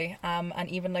 absolutely. And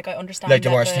even like I understand. Like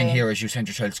the worst thing here is you send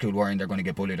your child to school worrying they're going to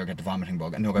get bullied or get the vomiting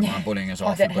bug. And no, get me wrong, bullying is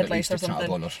awful, but at least it's not a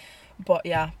bullet. But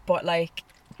yeah, but like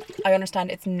I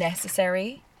understand it's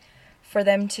necessary for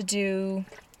them to do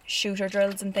shooter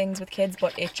drills and things with kids,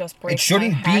 but it just breaks. It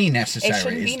shouldn't my heart. be necessary. It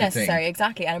shouldn't be necessary,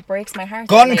 exactly, and it breaks my heart.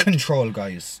 Gun control,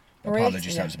 guys.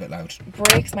 Apologies, that was a bit loud.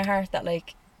 Breaks my heart that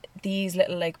like these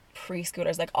little like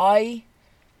preschoolers, like I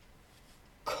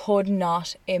could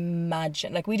not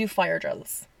imagine. Like we do fire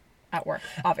drills at work,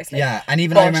 obviously. Yeah, and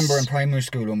even I remember in primary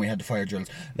school when we had the fire drills,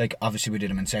 like obviously we did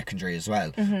them in secondary as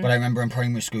well. But I remember in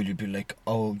primary school you'd be like,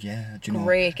 oh yeah, do you know?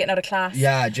 Great, getting out of class.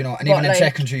 Yeah, do you know? And but even in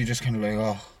secondary you just kind of like,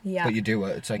 oh, yeah. But you do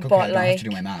it. It's like, okay, I don't have to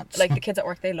do my maths. Like the kids at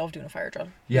work, they love doing a fire drill.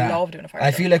 Yeah. They love doing a fire drill.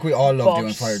 I feel like we all love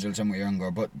doing fire drills when we were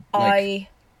younger, but like, I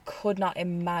could not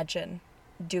imagine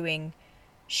doing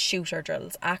shooter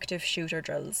drills, active shooter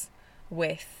drills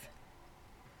with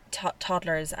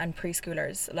toddlers and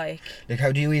preschoolers, like how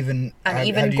do you even and how do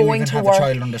you even have a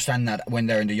child understand that when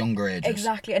they're in the younger ages?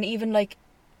 Exactly. And even like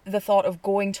the thought of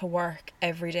going to work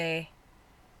every day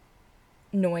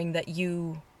knowing that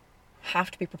you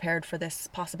have to be prepared for this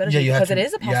possibility, because it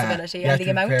is a possibility. You have to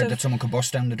be prepared that someone could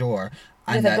bust down the door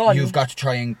and that you've got to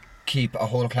try and keep a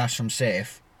whole classroom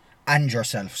safe and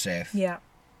yourself safe. Yeah,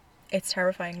 it's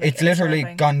terrifying. Like, it's literally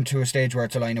gone to a stage where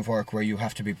it's a line of work where you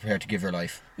have to be prepared to give your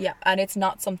life. Yeah, and it's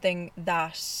not something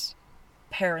that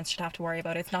parents should have to worry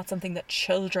about. It's not something that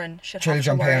children should have to worry about.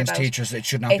 Children, parents, teachers, it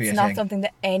should not be a thing. It's not something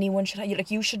that anyone should have.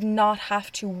 Like, you should not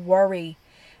have to worry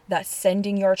that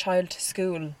sending your child to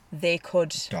school, they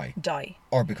could die.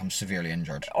 Or become severely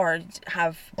injured. Or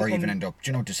even end up,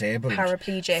 disabled.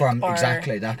 Paraplegic. From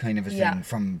exactly that kind of a thing.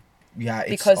 From, it's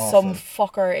because awful. Some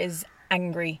fucker is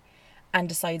angry and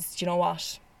decides, do you know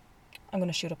what? I'm going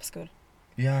to shoot up a school.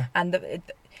 Yeah. And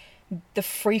the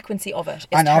frequency of it is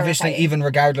and obviously, terrifying. even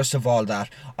regardless of all that,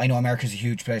 I know America's a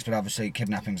huge place, but obviously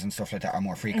kidnappings and stuff like that are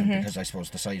more frequent because I suppose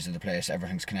the size of the place,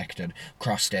 everything's connected,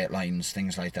 cross state lines,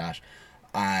 things like that.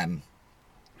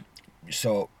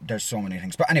 So there's so many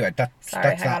things. But anyway, that's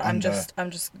that. I'm just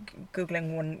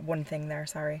googling one thing there.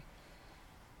 Sorry.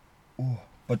 Oh,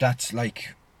 but that's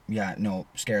like. Yeah, no,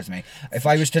 scares me. If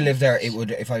I was to live there,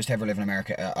 if I was to ever live in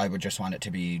America, I would just want it to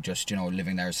be just,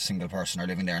 living there as a single person or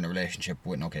living there in a relationship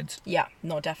with no kids. Yeah,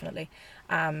 no, definitely.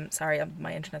 Sorry,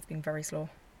 my internet's been very slow.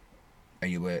 Are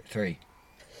you at 3?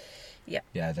 Yeah.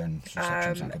 Yeah, then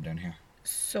reception's not good down here.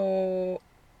 So,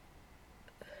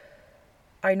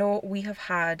 I know we have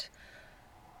had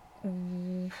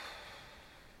 2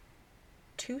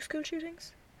 school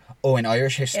shootings. Oh, in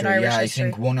Irish history? I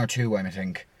think 1 or 2, I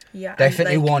think. Yeah,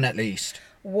 definitely one at least.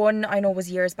 One I know was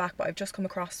years back, but I've just come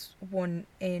across one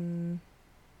in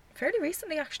fairly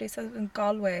recently, actually. It says in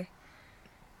Galway.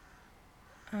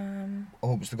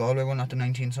 Oh, it was the Galway one, not the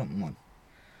 19-something one?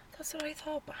 That's what I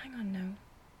thought, but hang on now.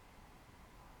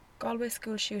 Galway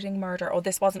school shooting murder. Oh,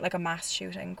 this wasn't like a mass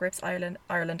shooting. Grips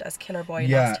Ireland as killer boy,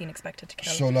 last teen expected to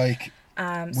kill. So like,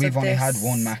 we've only had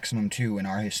 1, maximum 2 in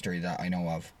our history that I know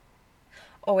of.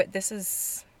 Oh, wait, this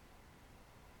is...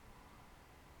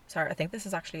 Sorry, I think this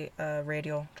is actually a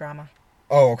radio drama.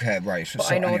 Oh, okay, right. But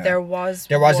so I know anyway, there was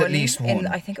at least one.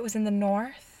 I think it was in the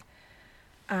north.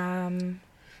 I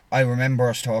remember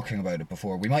us talking about it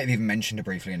before. We might have even mentioned it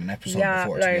briefly in an episode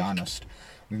before, to be honest.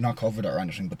 We've not covered it or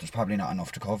anything, but there's probably not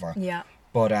enough to cover. Yeah.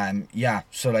 But,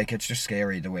 so, like, it's just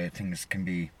scary the way things can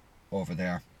be over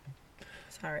there.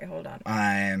 Sorry, hold on.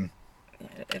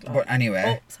 But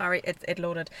anyway. Oh, sorry, it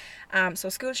loaded. So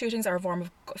school shootings are a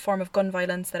form of gun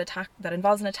violence that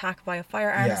involves an attack via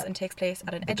firearms and takes place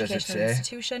at an educational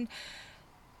institution.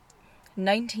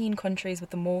 19 countries with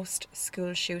the most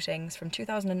school shootings from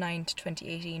 2009 to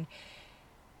 2018.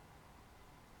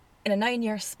 In a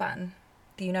 9-year span,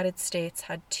 the United States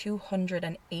had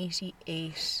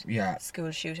 288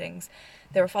 school shootings.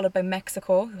 They were followed by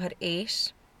Mexico, who had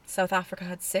 8. South Africa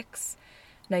had 6.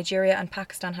 Nigeria and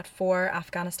Pakistan had 4,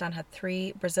 Afghanistan had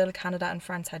 3, Brazil, Canada and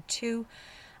France had 2,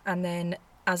 and then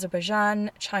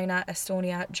Azerbaijan, China,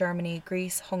 Estonia, Germany,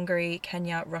 Greece, Hungary,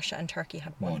 Kenya, Russia and Turkey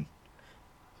had 1.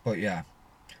 But yeah,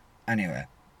 anyway,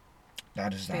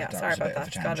 that is that. Yeah, that sorry was a about bit that, of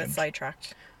a got tangent. it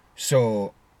sidetracked.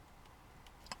 So,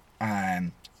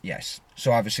 yes,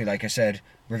 so obviously, like I said,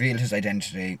 revealed his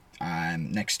identity,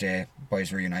 next day,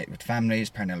 boys reunited with families,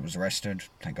 Parnell was arrested,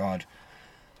 thank God.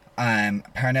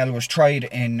 Parnell was tried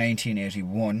in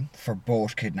 1981 for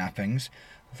both kidnappings.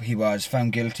 He was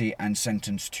found guilty and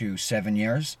sentenced to 7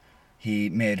 years. He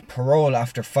made parole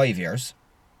after 5 years.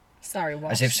 Sorry,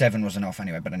 what? As if 7 was enough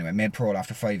anyway, but anyway, made parole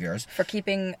after 5 years. For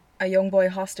keeping a young boy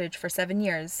hostage for 7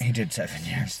 years. He did 7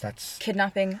 years, that's...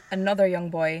 Kidnapping another young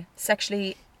boy,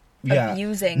 sexually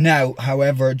abusing. Now,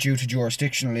 however, due to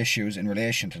jurisdictional issues in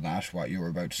relation to that, what you were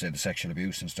about to say, the sexual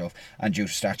abuse and stuff, and due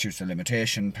to statutes of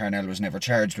limitation, Parnell was never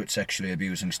charged with sexually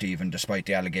abusing Stephen, despite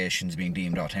the allegations being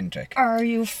deemed authentic. Are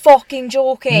you fucking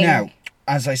joking? Now,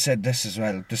 as I said this as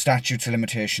well, the statutes of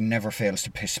limitation never fails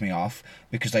to piss me off,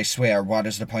 because I swear, what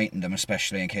is the point in them,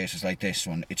 especially in cases like this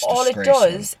one? It's all disgraceful. it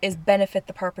does is benefit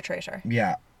the perpetrator.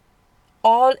 Yeah.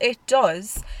 All it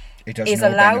does is no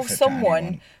allow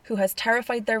someone who has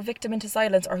terrified their victim into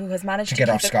silence, or who has managed to keep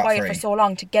it quiet for so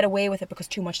long, to get away with it because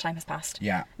too much time has passed.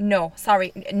 Yeah. No,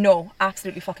 sorry. No,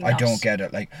 absolutely fucking not. I don't get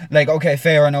it. Like, okay,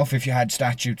 fair enough if you had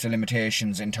statutes of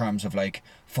limitations in terms of, like,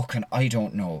 fucking, I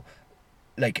don't know,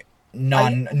 like,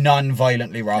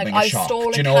 non-violently robbing a shop. I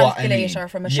stole do you a know what I mean? calculator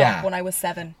from a shop when I was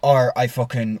 7. Or I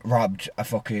fucking robbed a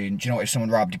fucking, do you know, if someone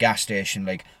robbed a gas station,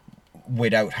 like,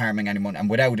 without harming anyone and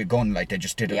without a gun, like, they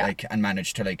just did it, like, and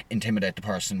managed to, like, intimidate the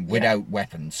person without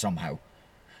weapons somehow.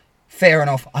 Fair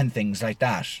enough on things like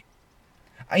that.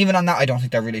 Even on that, I don't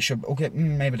think there really should. Okay,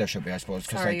 maybe there should be, I suppose.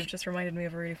 Sorry, like, you've just reminded me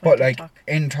of a really funny TikTok. But,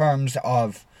 like, in terms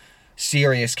of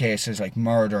serious cases like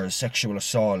murders, sexual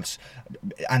assaults,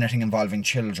 anything involving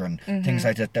children, things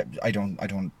like that, I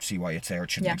don't see why it's there.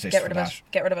 It shouldn't exist for that.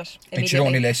 Get rid of it. It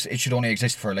should only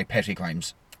exist for, like, petty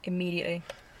crimes. Immediately.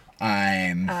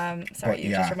 Sorry,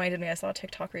 you just reminded me. I saw a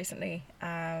TikTok recently,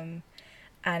 and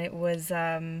it was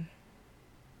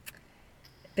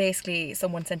basically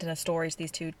someone sent in a story to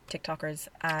these 2 TikTokers.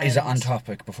 And is it on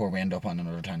topic before we end up on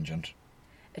another tangent?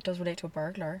 It does relate to a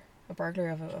burglar of a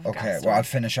gas Okay, store. well, I'll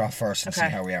finish off first and see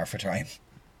how we are for time.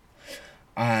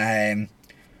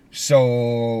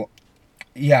 So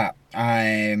yeah,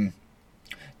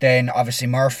 then obviously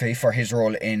Murphy for his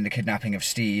role in the kidnapping of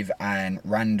Steve and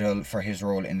Randall for his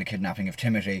role in the kidnapping of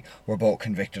Timothy were both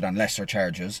convicted on lesser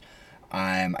charges.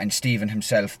 And Stephen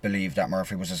himself believed that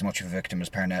Murphy was as much of a victim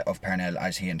of Parnell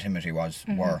as he and Timothy were.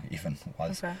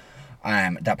 Okay.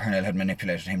 That Parnell had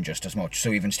manipulated him just as much.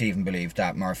 So even Stephen believed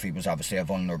that Murphy was obviously a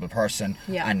vulnerable person,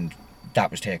 and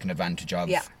that was taken advantage of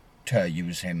to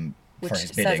use him for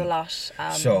his bidding. Which says a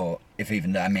lot. So if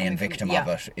even the main victim of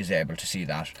it is able to see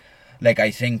that. Like,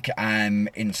 I think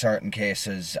in certain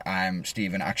cases,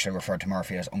 Stephen actually referred to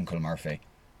Murphy as Uncle Murphy.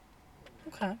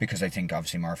 Okay. Because I think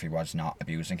obviously Murphy was not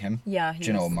abusing him. Yeah,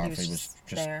 Murphy was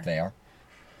just there.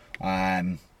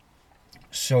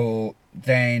 So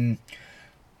then,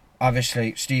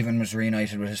 obviously, Stephen was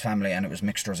reunited with his family, and it was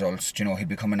mixed results. He'd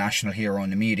become a national hero in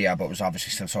the media, but was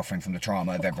obviously still suffering from the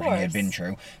trauma of everything he had been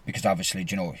through. Because obviously,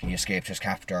 he escaped his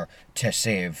captor to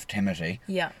save Timothy.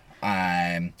 Yeah.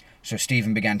 So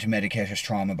Stephen began to medicate his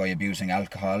trauma by abusing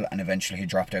alcohol, and eventually he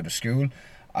dropped out of school.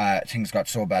 Things got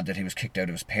so bad that he was kicked out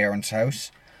of his parents'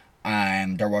 house.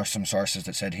 There were some sources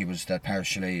that said he was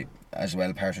partially, as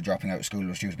well, part of dropping out of school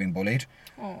was due to being bullied.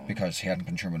 Because he hadn't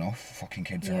been through enough. Fucking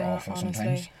kids are awful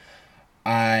sometimes.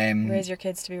 Raise your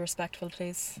kids to be respectful,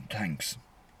 please. Thanks.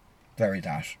 Very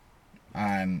that.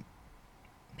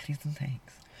 Please and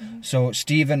thanks. So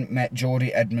Stephen met Jodie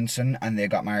Edmondson, and they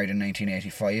got married in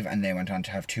 1985, and they went on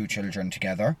to have 2 children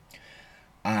together.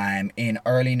 In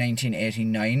early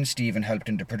 1989, Stephen helped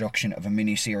in the production of a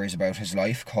mini-series about his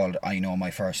life called I Know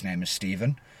My First Name is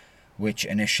Stephen, which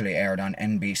initially aired on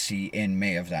NBC in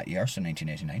May of that year, so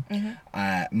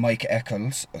 1989. Mike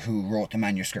Eccles, who wrote the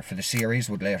manuscript for the series,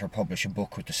 would later publish a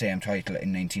book with the same title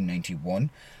in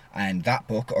 1991. And that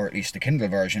book, or at least the Kindle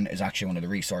version, is actually one of the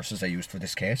resources I used for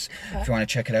this case. If you want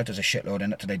to check it out, there's a shitload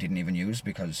in it that I didn't even use,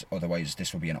 because otherwise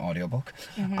this would be an audiobook,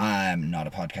 not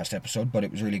a podcast episode, but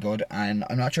it was really good. And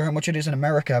I'm not sure how much it is in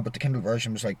America, but the Kindle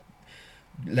version was like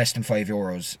less than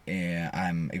 €5.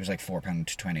 It was like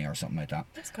 £4.20 or something like that.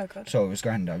 That's quite good. So it was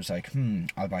grand. I was like,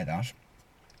 I'll buy that.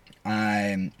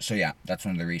 So yeah, that's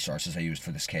one of the resources I used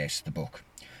for this case, the book.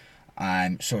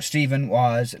 So Stephen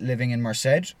was living in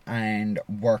Merced and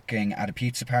working at a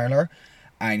pizza parlour,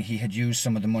 and he had used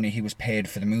some of the money he was paid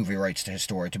for the movie rights to his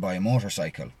story to buy a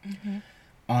motorcycle.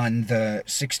 On the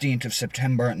 16th of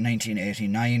September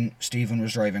 1989, Stephen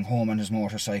was driving home on his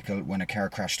motorcycle when a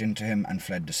car crashed into him and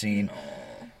fled the scene,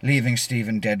 leaving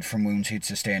Stephen dead from wounds he'd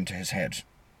sustained to his head.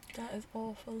 That is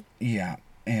awful. Yeah,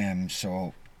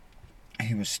 so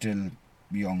he was still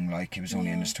young, like he was only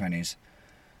in his 20s.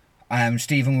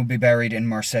 Stephen would be buried in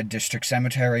Merced District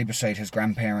Cemetery beside his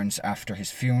grandparents after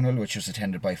his funeral, which was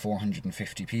attended by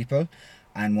 450 people,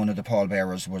 and one of the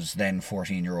pallbearers was then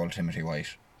 14-year-old Timothy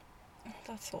White. Oh,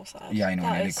 that's so sad. Yeah, I know,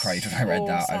 I nearly cried when I read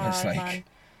that. I was like...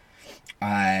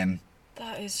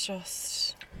 That is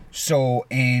just... So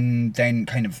in then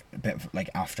kind of a bit of like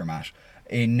aftermath.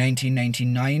 In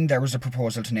 1999, there was a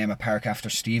proposal to name a park after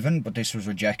Stephen, but this was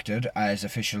rejected as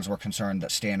officials were concerned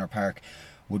that Stayner Park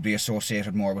would be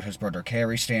associated more with his brother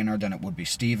Kerry Stayner than it would be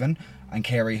Stephen, and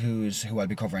Kerry, who I'll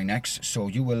be covering next. So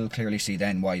you will clearly see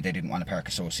then why they didn't want a park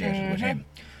associated with him.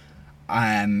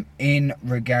 In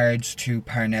regards to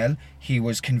Parnell, he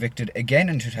was convicted again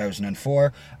in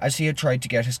 2004 as he had tried to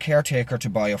get his caretaker to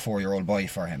buy a 4-year-old boy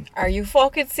for him. Are you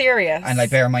fucking serious? And like,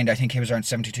 bear in mind, I think he was around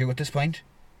 72 at this point.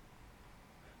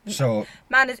 So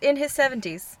man is in his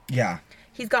 70s. Yeah.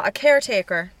 He's got a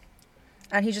caretaker,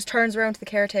 and he just turns around to the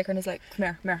caretaker and is like,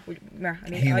 "Come here, I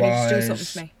need you to do something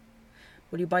to me.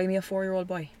 Will you buy me a 4-year-old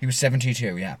boy?" He was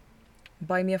 72, yeah.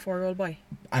 Buy me a 4-year-old boy.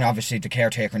 And obviously the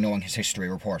caretaker, knowing his history,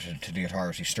 reported it to the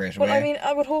authorities straight away. Well, I mean,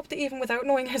 I would hope that even without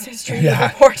knowing his history, you'd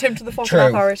report him to the fucking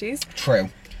authorities. True.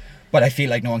 But I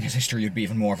feel like knowing his history, you'd be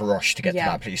even more of a rush to get to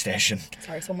that police station.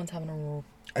 Sorry, someone's having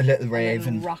a little rave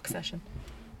and rock session.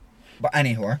 But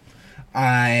anyhow,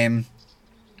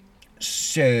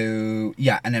 so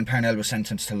yeah, and then Parnell was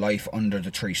sentenced to life under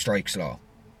the 3 strikes law.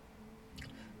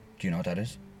 Do you know what that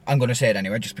is? I'm going to say it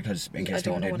anyway, just because in case I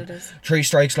don't know what it is. 3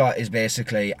 strikes law is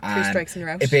basically 3 strikes and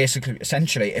you're out. It basically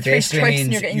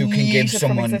means you can give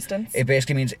someone. It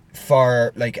basically means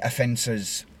for like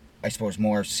offences, I suppose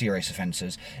more serious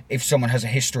offences, if someone has a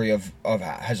history of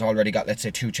has already got, let's say,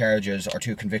 2 charges or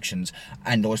 2 convictions,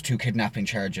 and those 2 kidnapping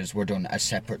charges were done as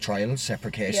separate trials,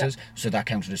 separate cases, so that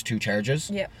counted as 2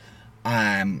 charges. Yeah.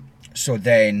 So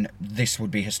then this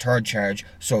would be his 3rd charge,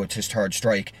 so it's his 3rd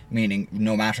strike, meaning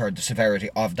no matter the severity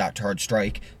of that 3rd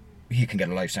strike, he can get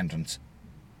a life sentence.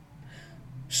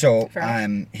 So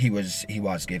he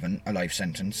was given a life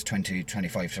sentence,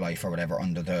 25 to life or whatever,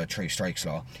 under the 3 strikes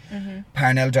law.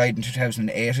 Parnell died in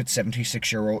 2008 at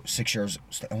 6 years.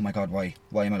 Oh my god, why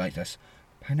am I like this?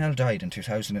 Parnell died in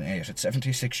 2008 at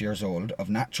 76 years old of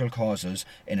natural causes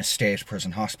in a state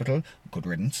prison hospital. Good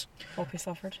riddance. Hope he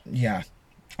suffered. Yeah,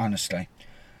 honestly.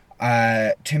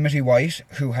 Timothy White,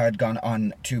 who had gone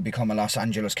on to become a Los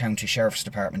Angeles County Sheriff's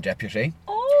Department deputy,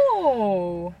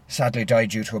 sadly died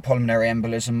due to a pulmonary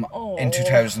embolism in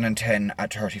 2010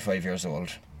 at 35 years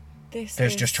old.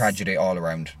 There's just tragedy all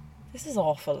around. This is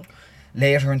awful.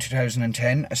 Later in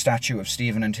 2010, a statue of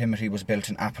Stephen and Timothy was built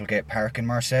in Applegate Park in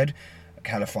Merced,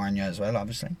 California as well,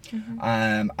 obviously.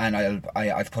 And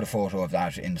I've put a photo of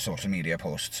that in the social media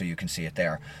post so you can see it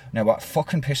there. Now, what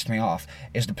fucking pissed me off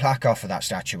is the plaque off of that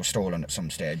statue was stolen at some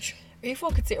stage. Are you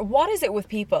fucking serious? What is it with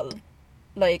people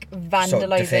like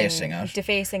vandalising,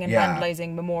 defacing and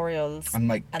vandalising memorials? I'm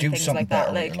like, and do something like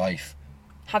better that. with your life.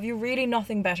 Have you really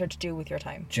nothing better to do with your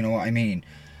time? Do you know what I mean?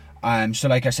 So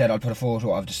like I said, I'll put a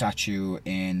photo of the statue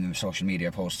in social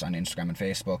media posts on Instagram and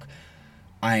Facebook.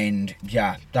 And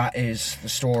yeah, that is the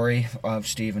story of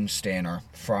Stephen Stayner,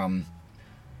 from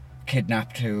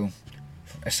kidnap to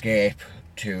escape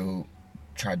to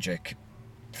tragic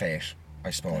fate, I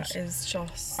suppose. That is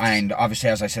just... And obviously,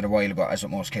 as I said a while ago, as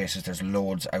with most cases, there's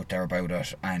loads out there about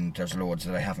it, and there's loads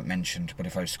that I haven't mentioned. But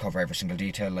if I was to cover every single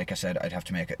detail, like I said, I'd have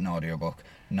to make it an audiobook,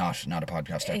 not a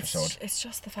podcast episode. It's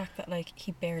just the fact that, like,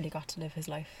 he barely got to live his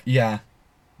life. Yeah,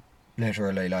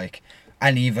 literally, like...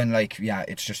 And even, like, yeah,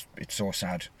 it's so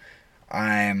sad.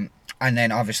 And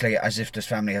then, obviously, as if this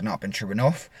family had not been through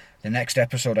enough, the next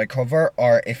episode I cover,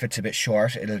 or if it's a bit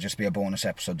short, it'll just be a bonus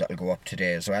episode that'll go up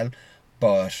today as well.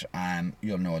 But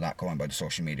you'll know that going by the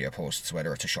social media posts,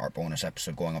 whether it's a short bonus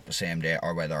episode going up the same day,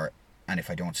 or whether, and if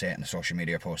I don't say it in the social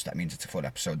media post, that means it's a full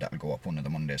episode that'll go up one of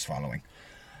the Mondays following.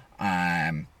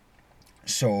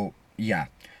 So, yeah.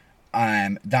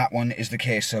 That one is the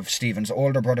case of Stephen's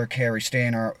older brother, Kerry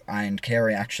Stayner, and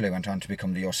Kerry actually went on to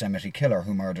become the Yosemite Killer,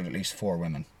 who murdered at least 4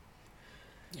 women.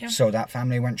 Yeah. So that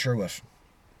family went through it,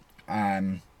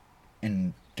 in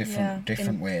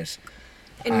different ways.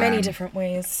 In many different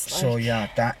ways. So yeah,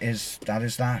 that is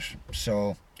that.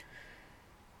 So,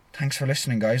 thanks for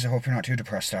listening, guys. I hope you're not too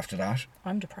depressed after that.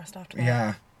 I'm depressed after that.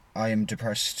 Yeah, I am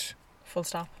depressed. Full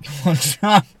stop. Full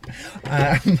stop.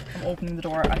 I'm opening the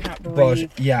door. I can't breathe.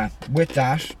 But yeah, with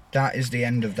that is the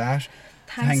end of that.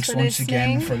 Thanks once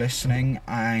again for listening,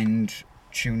 and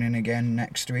tune in again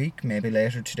next week. Maybe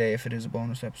later today if it is a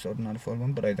bonus episode, not a full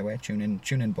one. But either way, tune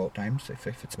in both times if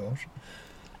it's both.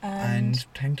 And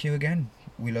thank you again.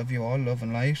 We love you all. Love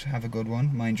and light. Have a good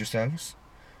one. Mind yourselves.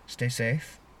 Stay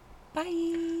safe. Bye.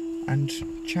 And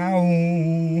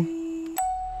ciao.